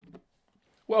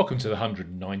Welcome to the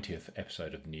 190th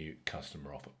episode of the New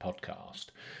Customer Offer Podcast.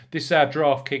 This is our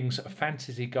DraftKings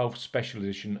Fantasy Golf Special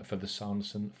Edition for the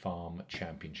Sanderson Farm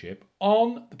Championship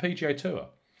on the PGA Tour.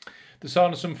 The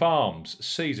Sanderson Farms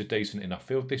sees a decent enough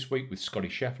field this week with Scotty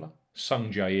Scheffler,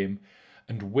 Sungjae Im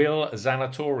and Will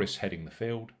Zalatoris heading the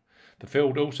field. The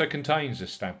field also contains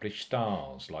established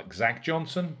stars like Zach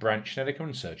Johnson, Brandt Snedeker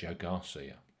and Sergio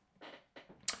Garcia.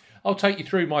 I'll take you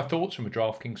through my thoughts from a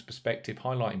DraftKings perspective,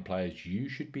 highlighting players you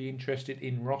should be interested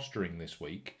in rostering this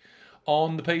week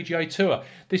on the PGA Tour.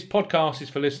 This podcast is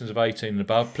for listeners of 18 and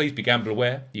above. Please be gamble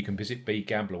aware. You can visit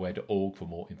begambleaware.org for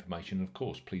more information. And of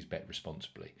course, please bet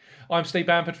responsibly. I'm Steve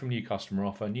Bamford from New Customer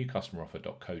Offer.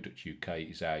 newcustomeroffer.co.uk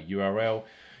is our URL.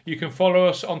 You can follow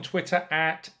us on Twitter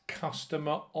at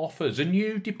Customer Offers. A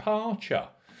new departure.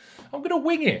 I'm going to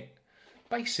wing it.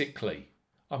 Basically,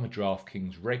 I'm a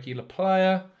DraftKings regular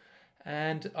player,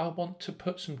 and I want to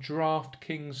put some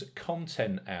DraftKings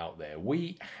content out there.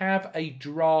 We have a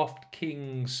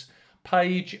DraftKings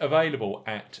page available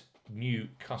at New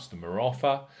Customer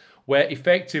Offer, where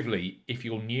effectively, if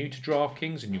you're new to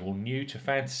DraftKings and you're new to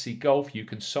fantasy golf, you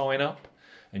can sign up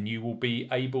and you will be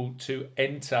able to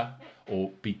enter or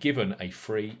be given a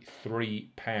free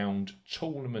 £3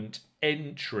 tournament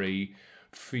entry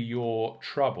for your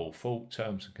trouble. Full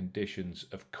terms and conditions,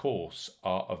 of course,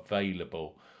 are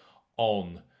available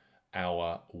on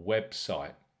our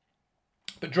website.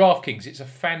 But DraftKings,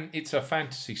 it's a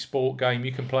fantasy sport game.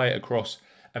 You can play it across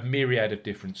a myriad of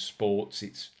different sports.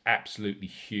 It's absolutely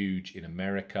huge in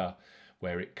America,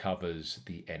 where it covers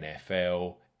the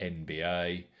NFL,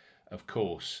 NBA, of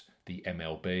course, the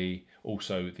MLB,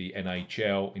 also the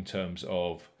NHL in terms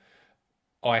of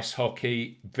ice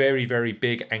hockey, very, very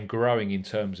big and growing in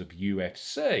terms of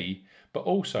UFC, but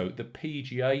also the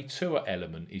PGA Tour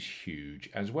element is huge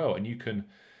as well. And you can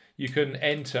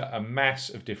enter a mass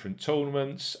of different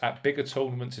tournaments, at bigger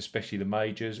tournaments, especially the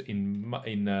majors. In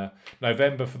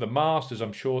November for the Masters,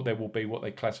 I'm sure there will be what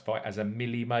they classify as a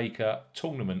Millie Maker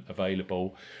tournament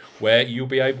available, where you'll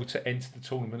be able to enter the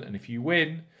tournament, and if you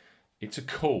win, it's a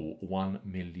cool $1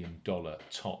 million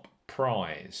top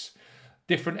prize.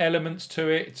 Different elements to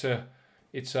it.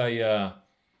 It's a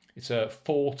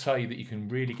forte that you can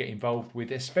really get involved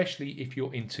with, especially if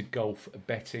you're into golf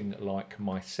betting like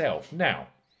myself. Now,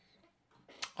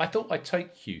 I thought I'd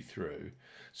take you through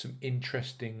some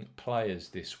interesting players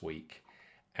this week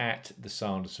at the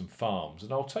Sanderson Farms,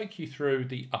 and I'll take you through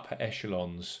the upper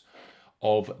echelons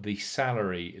of the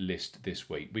salary list this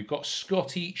week. We've got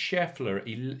Scotty Scheffler.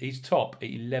 He's top at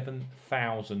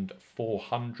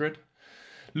 11,400.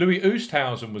 Louis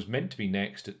Oosthuizen was meant to be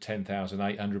next at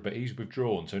 10,800, but he's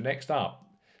withdrawn. So next up,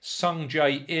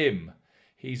 Sungjae Im.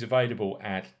 He's available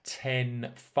at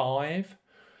 10.5.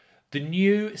 The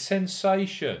new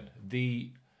sensation,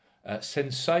 the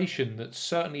sensation that's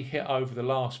certainly hit over the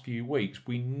last few weeks.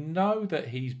 We know that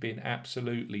he's been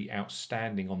absolutely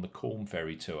outstanding on the Korn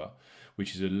Ferry Tour,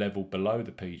 which is a level below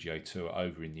the PGA Tour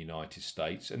over in the United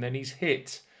States. And then he's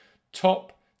hit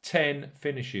top 10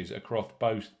 finishes across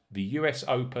both the US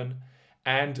Open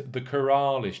and the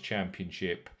Corales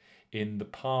Championship in the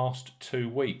past 2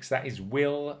 weeks. That is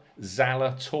Will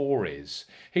Zalatoris.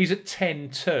 He's at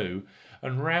 10.2,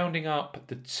 and rounding up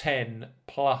the 10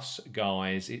 plus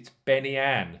guys, it's Benny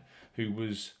An, who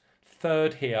was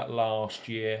third here last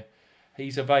year.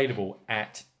 He's available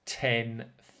at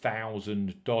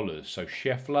 $10,000. So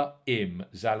Scheffler, Im,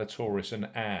 Zalatoris and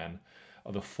An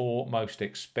are the 4 most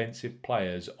expensive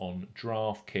players on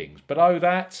DraftKings. Below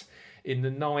that, in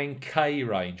the 9K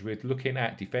range, we're looking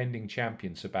at defending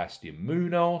champion Sebastian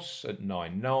Munoz at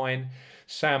 9.9,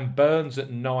 Sam Burns at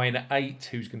 9.8,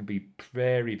 who's going to be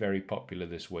very, very popular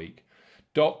this week,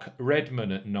 Doc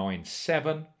Redman at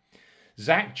 9.7,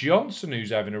 Zach Johnson, who's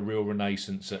having a real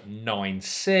renaissance, at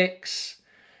 9.6,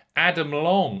 Adam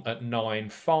Long at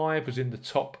 9.5, was in the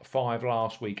top 5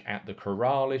 last week at the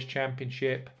Corales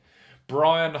Championship.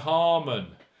 Brian Harman,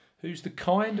 who's the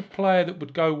kind of player that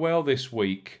would go well this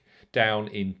week down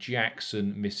in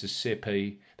Jackson,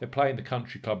 Mississippi. They're playing the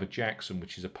Country Club of Jackson,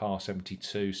 which is a par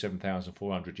 72,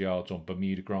 7,400 yards on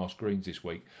Bermuda grass greens this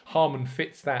week. Harman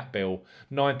fits that bill.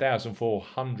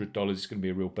 $9,400. It's going to be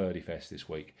a real birdie fest this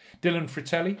week. Dylan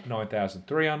Fratelli,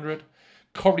 $9,300.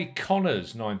 Corey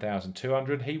Connors,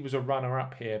 $9,200. He was a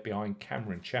runner-up here behind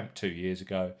Cameron Champ 2 years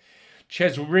ago.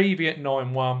 Ches Reavie at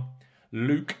 9.1.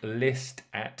 Luke List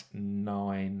at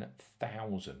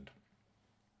 9,000.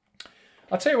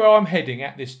 I'll tell you where I'm heading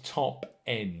at this top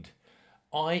end.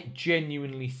 I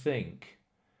genuinely think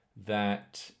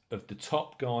that of the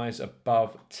top guys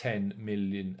above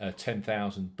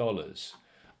 $10,000,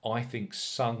 I think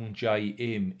Sung Jae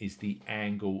Im is the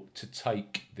angle to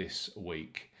take this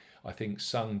week. I think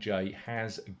Sung Jae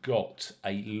has got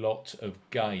a lot of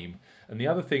game. And the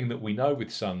other thing that we know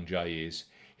with Sung Jae is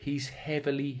he's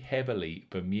heavily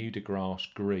Bermuda grass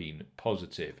green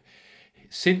positive.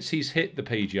 Since he's hit the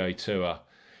PGA Tour,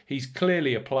 he's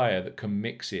clearly a player that can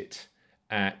mix it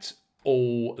at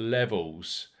all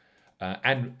levels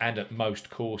and at most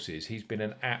courses. He's been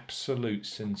an absolute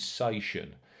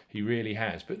sensation. He really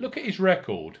has. But look at his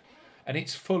record, and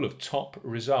it's full of top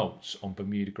results on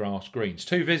Bermuda grass greens.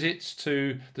 2 visits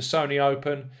to the Sony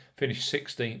Open, finished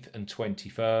 16th and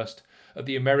 21st. At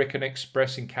the American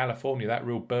Express in California, that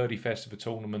real birdie fest of a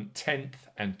tournament, 10th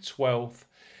and 12th.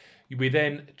 We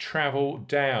then travel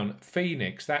down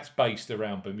Phoenix. That's based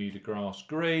around Bermuda grass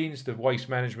greens. The Waste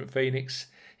Management Phoenix,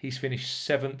 he's finished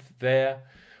 7th there.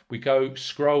 We go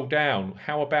scroll down.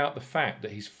 How about the fact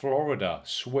that his Florida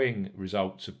swing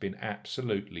results have been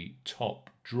absolutely top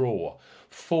draw?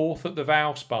 4th at the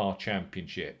Valspar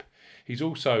Championship. He's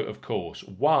also, of course,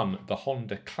 won the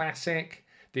Honda Classic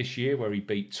this year, where he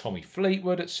beat Tommy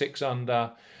Fleetwood at 6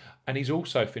 under. And he's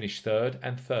also finished 3rd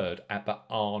and 3rd at the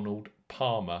Arnold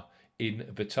Palmer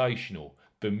Invitational.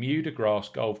 Bermuda grass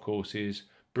golf courses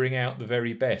bring out the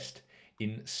very best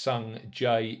in Sung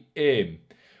Jae Im.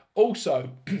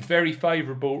 Also, very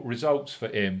favourable results for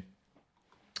him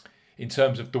in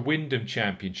terms of the Wyndham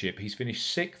Championship. He's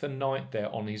finished 6th and 9th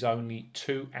there on his only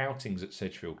 2 outings at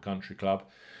Sedgefield Country Club.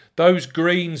 Those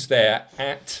greens there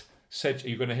at Sedgefield,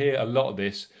 you're going to hear a lot of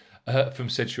this from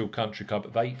Sedgefield Country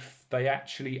Club. They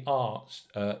actually are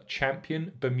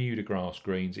champion Bermuda grass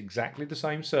greens, exactly the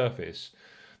same surface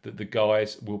that the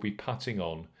guys will be putting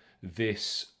on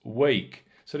this week.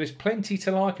 So there's plenty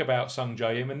to like about Sung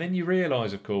Jae Im. And then you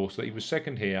realise, of course, that he was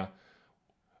second here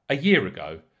a year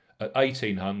ago at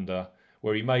 18 under,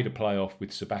 where he made a playoff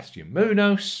with Sebastian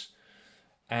Munoz,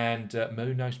 and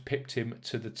Munoz pipped him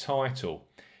to the title.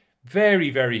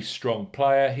 Very strong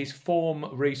player. His form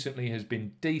recently has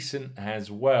been decent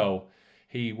as well.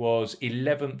 He was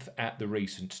 11th at the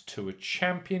recent Tour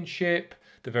Championship,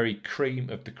 the very cream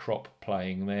of the crop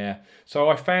playing there. So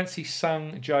I fancy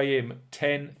Sung Jae Im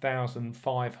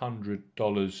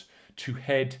 $10,500 to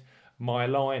head my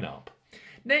lineup.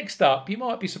 Next up, you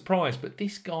might be surprised, but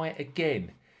this guy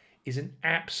again is an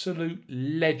absolute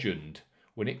legend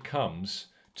when it comes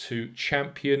to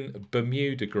champion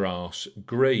Bermuda grass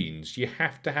greens. You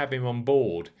have to have him on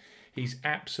board. He's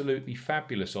absolutely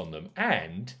fabulous on them,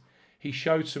 and he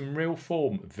showed some real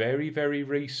form very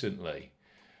recently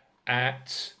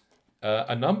at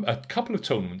a couple of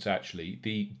tournaments actually.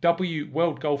 The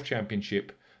World Golf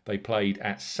Championship they played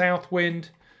at Southwind,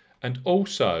 and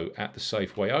also at the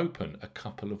Safeway Open a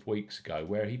couple of weeks ago,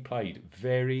 where he played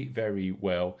very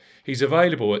well. He's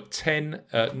available at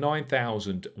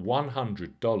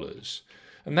 $9,100,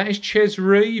 and that is Chez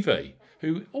Reavie,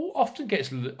 who often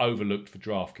gets overlooked for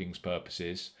DraftKings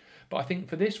purposes, but I think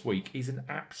for this week he's an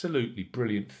absolutely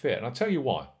brilliant fit, and I'll tell you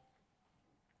why.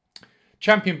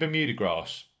 Champion Bermuda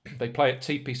grass, they play at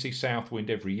TPC Southwind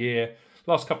every year.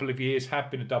 Last couple of years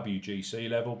have been a WGC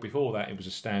level. Before that, it was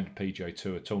a standard PGA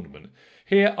Tour tournament.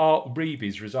 Here are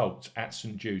Reavie's results at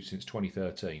St Jude since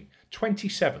 2013.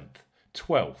 27th,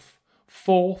 12th,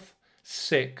 4th,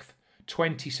 6th,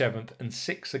 27th, and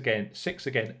 6th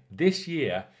again this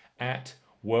year at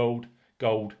World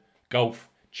Gold Golf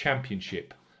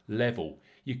Championship level.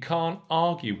 You can't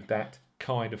argue with that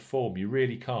kind of form. You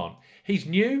really can't. He's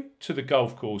new to the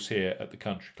golf course here at the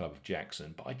Country Club of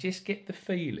Jackson, but I just get the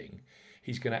feeling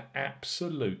he's going to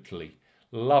absolutely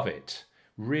love it.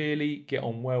 Really get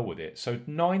on well with it. So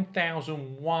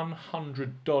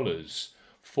 $9,100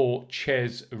 for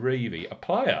Chez Reavie, a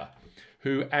player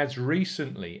who as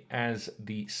recently as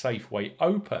the Safeway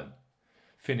Open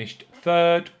finished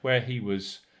 3rd, where he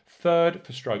was 3rd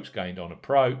for strokes gained on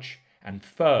approach and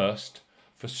 1st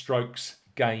for strokes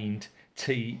gained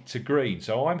tee to green.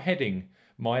 So I'm heading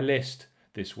my list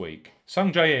this week.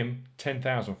 Sung Jae Im,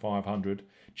 $10,500.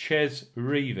 Chez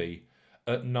Reavie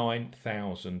at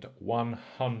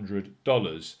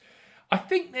 $9,100. I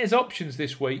think there's options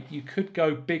this week. You could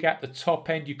go big at the top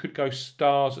end. You could go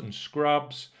stars and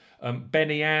scrubs.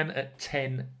 Benny Ann at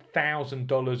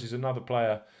 $10,000 is another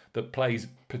player that plays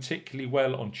particularly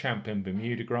well on Champion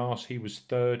Bermuda grass. He was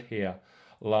 3rd here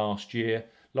last year.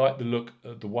 Like the look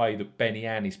of the way that Benny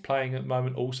Ann is playing at the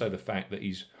moment. Also the fact that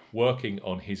he's working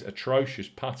on his atrocious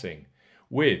putting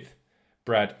with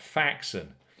Brad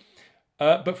Faxon.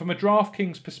 But from a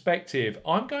DraftKings perspective,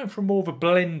 I'm going for more of a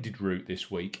blended route this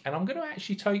week, and I'm going to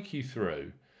actually take you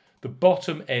through the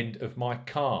bottom end of my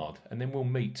card, and then we'll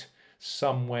meet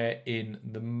somewhere in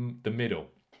the middle.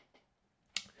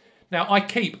 Now, I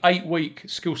keep 8-week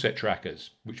skill set trackers,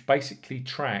 which basically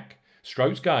track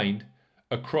strokes gained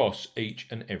across each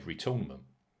and every tournament.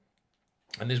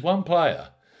 And there's one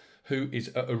player who is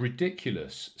at a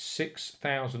ridiculous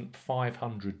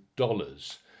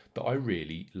 $6,500 that I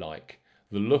really like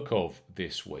the look of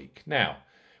this week. Now,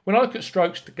 when I look at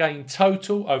strokes to gain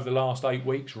total over the last 8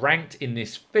 weeks, ranked in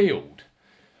this field,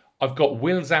 I've got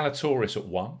Will Zalatoris at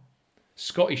 1,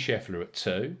 Scotty Scheffler at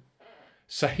 2,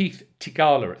 Sahith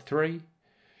Theegala at 3,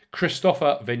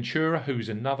 Christopher Ventura, who's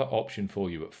another option for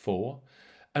you, at 4,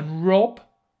 and Rob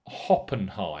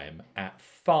Oppenheim at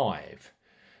 5.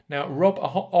 Now, Rob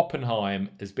Oppenheim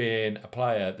has been a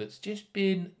player that's just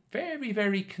been very,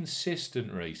 very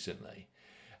consistent recently.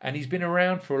 And he's been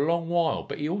around for a long while,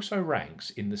 but he also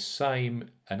ranks in the same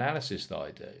analysis that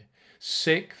I do.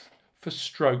 6th for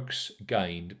strokes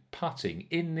gained putting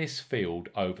in this field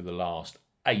over the last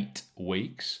 8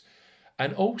 weeks.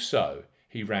 And also,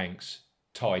 he ranks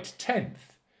tied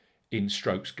 10th in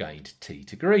strokes gained tee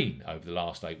to green over the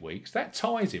last 8 weeks. That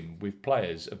ties him with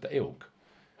players of the ilk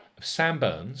of Sam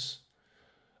Burns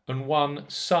and one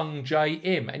Sung Jae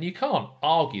Im. And you can't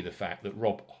argue the fact that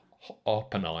Rob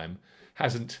Oppenheim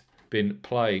hasn't been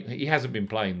playing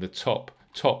the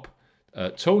top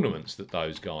tournaments that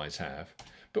those guys have.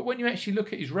 But when you actually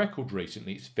look at his record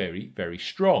recently, it's very, very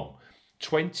strong.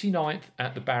 29th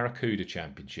at the Barracuda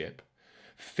Championship,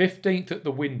 15th at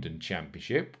the Wyndham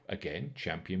Championship, again,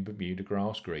 champion Bermuda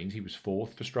Grass Greens. He was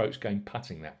 4th for strokes gained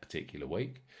putting that particular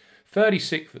week.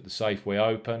 36th at the Safeway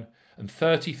Open, and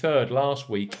 33rd last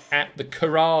week at the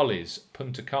Corrales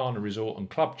Punta Cana Resort and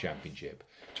Club Championship.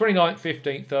 29th,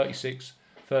 15th, 36th,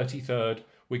 33rd.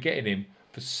 We're getting him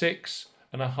for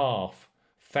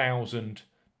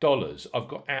 $6,500. I've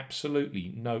got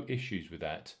absolutely no issues with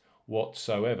that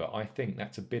whatsoever. I think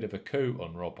that's a bit of a coup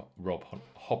on Rob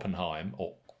Oppenheim,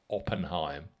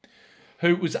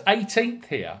 who was 18th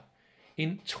here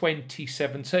in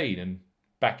 2017, and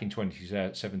back in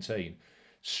 2017,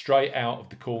 straight out of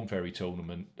the Corn Ferry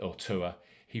tournament or tour,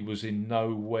 he was in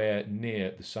nowhere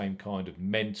near the same kind of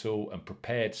mental and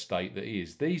prepared state that he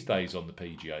is these days on the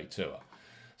PGA Tour.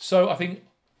 So I think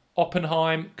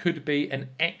Oppenheim could be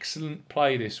an excellent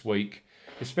play this week,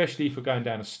 especially if we're going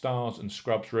down a Stars and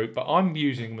Scrubs route, but I'm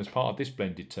using him as part of this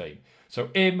blended team. So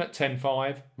Im at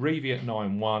 10.5, Reevy at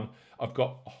 9.1. I've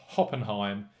got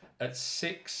Oppenheim at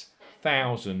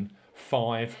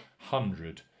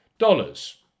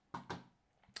 $6,500.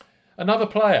 Another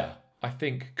player I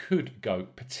think could go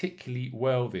particularly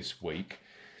well this week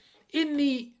in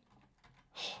the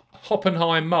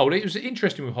Oppenheim mould. It was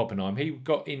interesting with Oppenheim. He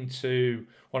got into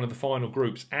one of the final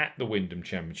groups at the Wyndham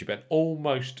Championship and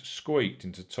almost squeaked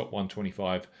into top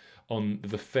 125 on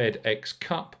the FedEx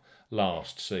Cup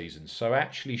last season. So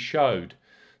actually showed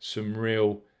some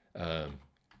real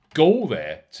gall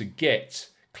there to get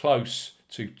close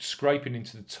to scraping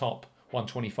into the top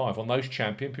 125 on those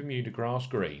champion Bermuda Grass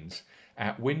Greens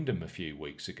at Wyndham a few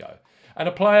weeks ago. And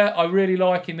a player I really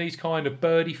like in these kind of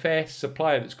birdie fests, a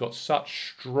player that's got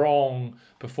such strong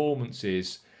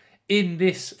performances in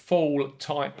this fall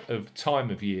type of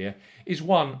time of year, is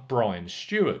one Brian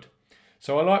Stewart.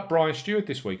 So I like Brian Stewart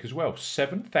this week as well.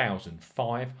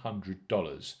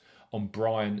 $7,500 on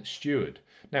Brian Stewart.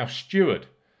 Now Stewart,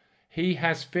 he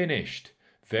has finished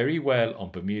very well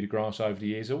on Bermuda Grass over the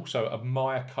years. Also a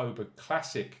Mayakoba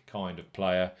Classic kind of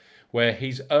player where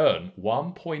he's earned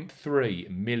 $1.3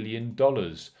 million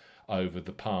over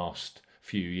the past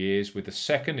few years, with a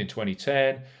second in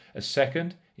 2010, a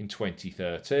second in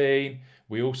 2013.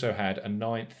 We also had a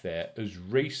 9th there as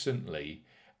recently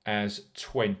as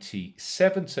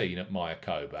 2017 at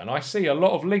Mayakoba. And I see a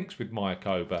lot of links with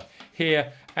Mayakoba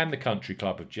here and the Country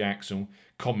Club of Jackson.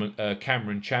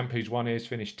 Cameron Champ, who's won here, has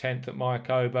finished 10th at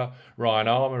Mayakoba. Ryan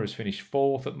Armour has finished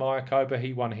 4th at Mayakoba.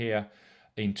 He won here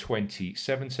in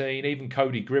 2017. Even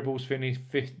Cody Gribble's finished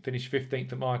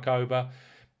 15th at Mayakoba.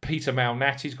 Peter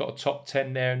Malnati's got a top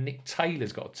 10 there, and Nick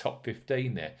Taylor's got a top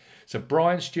 15 there. So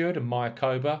Brian Stewart and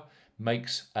Mayakoba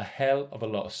makes a hell of a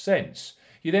lot of sense.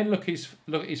 You then look at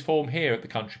his form here at the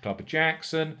Country Club of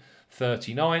Jackson,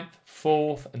 39th,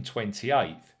 4th and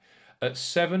 28th. At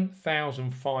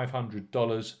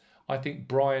 $7,500, I think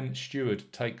Brian Stewart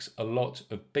takes a lot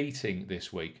of beating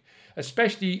this week,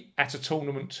 especially at a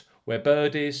tournament where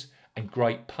birdies and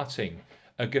great putting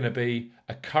are going to be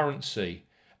a currency.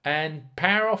 And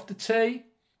power off the tee,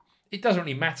 it doesn't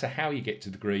really matter how you get to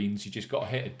the greens. You just got to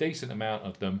hit a decent amount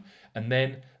of them and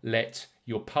then let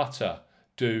your putter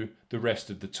do the rest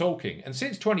of the talking. And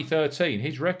since 2013,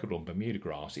 his record on Bermuda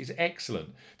Grass is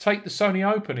excellent. Take the Sony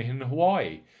Open in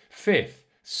Hawaii, 5th,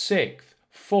 6th,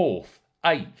 4th,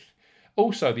 8th.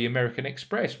 Also, the American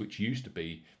Express, which used to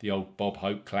be the old Bob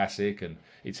Hope Classic, and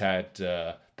it's had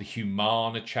the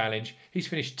Humana Challenge. He's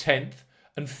finished 10th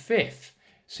and 5th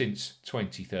since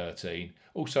 2013.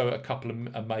 Also, a couple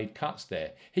of made cuts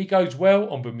there. He goes well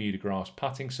on Bermuda grass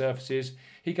putting surfaces.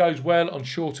 He goes well on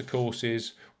shorter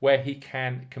courses where he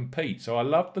can compete. So I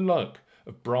love the look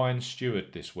of Brian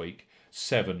Stewart this week,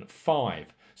 7-5.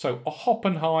 So a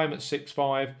Hoppenheim at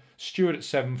 6-5, Stewart at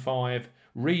 7-5,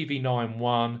 Reevy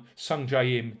 9-1, Sung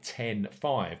Jae Im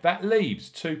 10-5. That leaves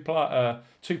two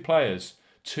players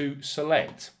to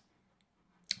select.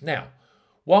 Now,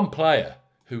 one player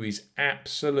who is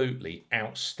absolutely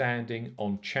outstanding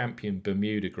on Champion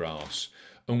Bermuda grass,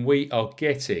 and we are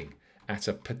getting at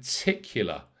a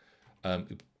particular,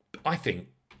 I think,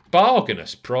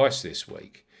 bargainous price this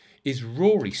week, is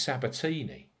Rory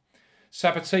Sabatini.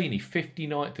 Sabatini,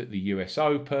 59th at the US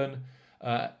Open,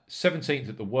 17th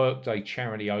at the Workday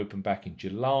Charity Open back in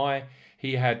July.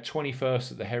 He had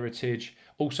 21st at the Heritage,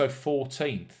 also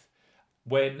 14th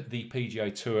when the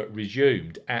PGA Tour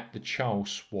resumed at the Charles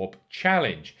Schwab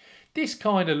Challenge. This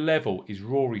kind of level is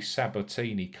Rory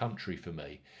Sabatini country for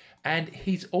me. And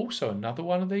he's also another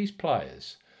one of these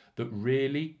players that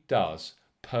really does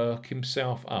perk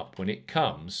himself up when it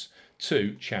comes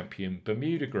to Champion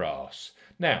Bermuda grass.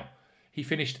 Now, he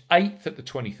finished 8th at the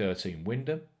 2013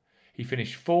 Wyndham. He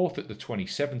finished 4th at the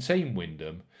 2017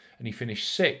 Wyndham. And he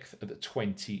finished 6th at the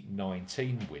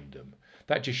 2019 Wyndham.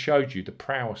 That just showed you the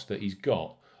prowess that he's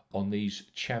got on these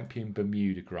Champion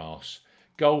Bermuda grass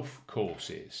golf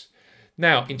courses.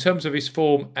 Now, in terms of his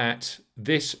form at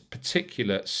this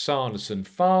particular Sanderson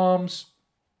Farms,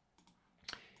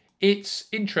 it's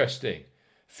interesting.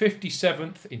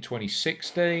 57th in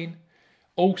 2016,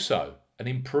 also an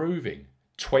improving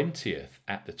 20th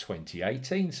at the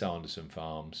 2018 Sanderson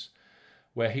Farms,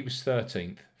 where he was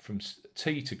 13th from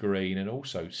tee to green and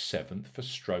also 7th for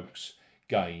strokes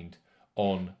gained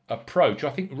on approach. I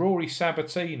think Rory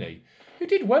Sabatini, who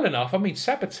did well enough. I mean,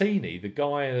 Sabatini, the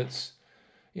guy that's,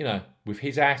 with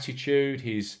his attitude,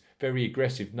 his very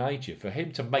aggressive nature, for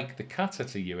him to make the cut at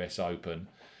the US Open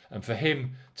and for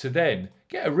him to then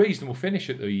get a reasonable finish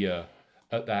at the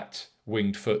at that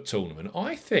Winged Foot tournament,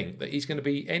 I think that he's going to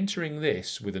be entering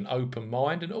this with an open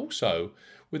mind and also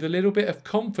with a little bit of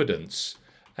confidence.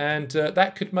 And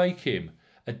that could make him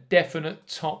a definite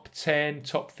top 10,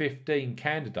 top 15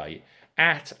 candidate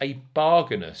at a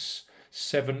bargainous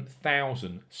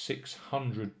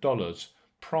 $7,600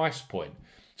 price point.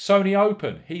 Sony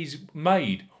Open, he's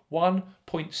made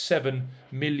 $1.7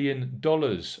 million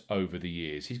over the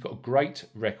years. He's got a great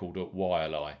record at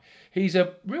YLI. He's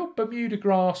a real Bermuda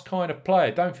grass kind of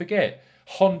player. Don't forget,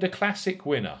 Honda Classic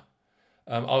winner.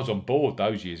 I was on board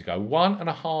those years ago.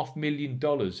 $1.5 million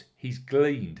he's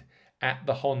gleaned at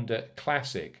the Honda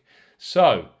Classic.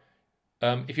 So,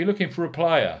 if you're looking for a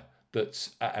player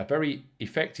that's at a very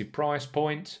effective price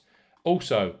point,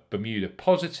 also Bermuda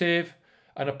positive,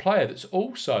 and a player that's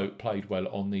also played well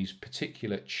on these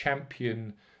particular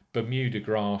Champion Bermuda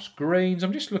grass greens.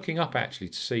 I'm just looking up actually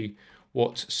to see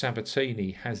what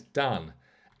Sabatini has done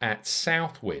at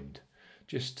Southwind,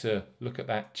 just to look at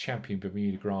that Champion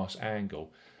Bermuda grass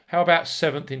angle. How about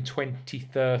 7th in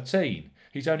 2013?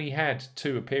 He's only had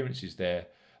 2 appearances there,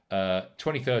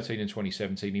 2013 and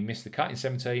 2017. He missed the cut in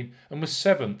 17 and was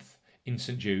 7th in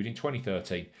St Jude in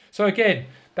 2013. So again,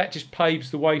 that just paves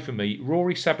the way for me.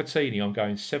 Rory Sabatini, I'm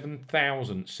going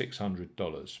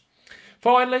 $7,600.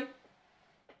 Finally,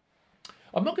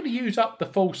 I'm not going to use up the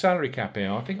full salary cap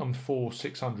here. I think I'm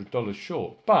 $400-600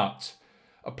 short. But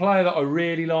a player that I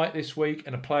really like this week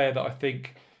and a player that I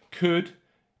think could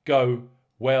go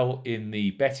well in the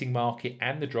betting market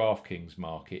and the DraftKings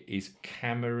market is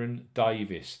Cameron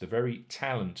Davis, the very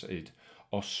talented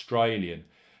Australian.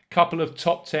 Couple of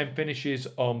top 10 finishes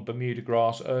on Bermuda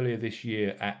grass earlier this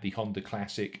year at the Honda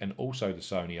Classic and also the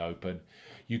Sony Open.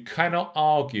 You cannot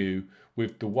argue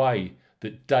with the way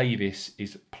that Davis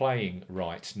is playing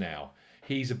right now.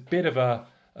 He's a bit of a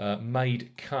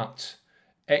made cut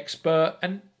expert,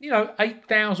 and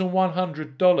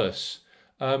 $8,100.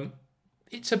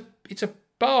 It's a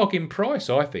bargain price,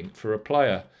 I think, for a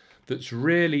player that's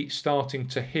really starting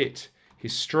to hit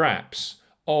his straps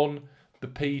on the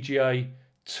PGA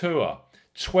Tour.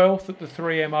 12th at the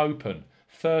 3M Open,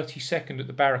 32nd at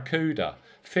the Barracuda,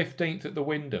 15th at the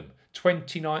Wyndham,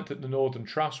 29th at the Northern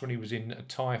Trust when he was in a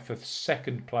tie for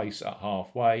 2nd place at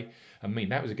halfway. I mean,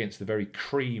 that was against the very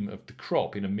cream of the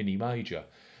crop in a mini major.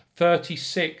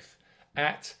 36th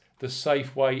at the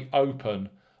Safeway Open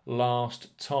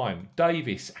last time.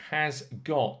 Davis has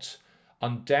got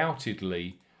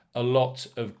undoubtedly a lot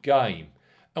of game.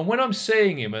 And when I'm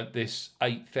seeing him at this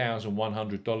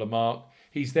 $8,100 mark,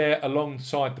 He's there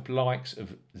alongside the likes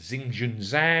of Xingjun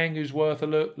Zhang, who's worth a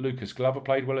look. Lucas Glover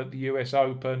played well at the US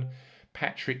Open.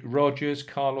 Patrick Rogers,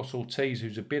 Carlos Ortiz,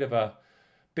 who's a bit of a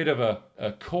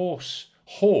course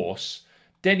horse.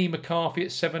 Denny McCarthy at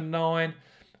 7-9.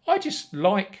 I just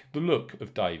like the look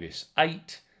of Davis.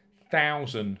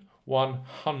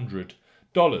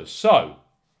 $8,100. So,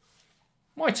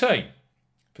 my team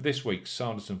for this week's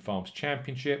Sanderson Farms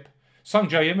Championship: Sung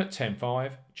Jae Im at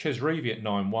 10-5, Ches Reavie at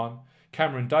 9-1,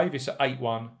 Cameron Davis at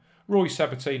 8-1, Roy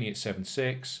Sabatini at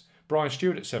 7-6, Brian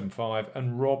Stewart at 7-5,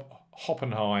 and Rob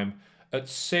Hoppenheim at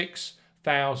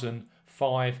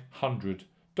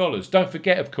 $6,500. Don't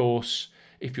forget, of course,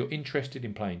 if you're interested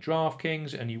in playing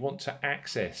DraftKings and you want to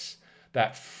access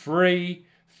that free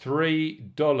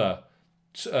 $3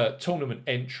 tournament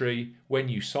entry when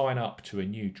you sign up to a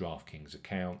new DraftKings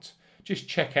account, just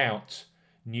check out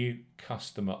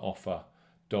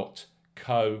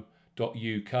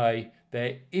newcustomeroffer.co.uk.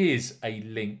 There is a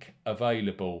link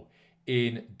available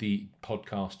in the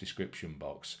podcast description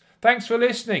box. Thanks for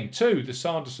listening to the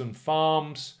Sanderson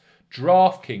Farms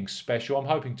DraftKings special. I'm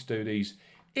hoping to do these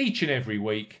each and every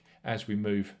week as we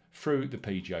move through the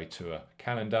PGA Tour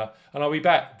calendar. And I'll be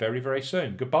back very, very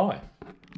soon. Goodbye.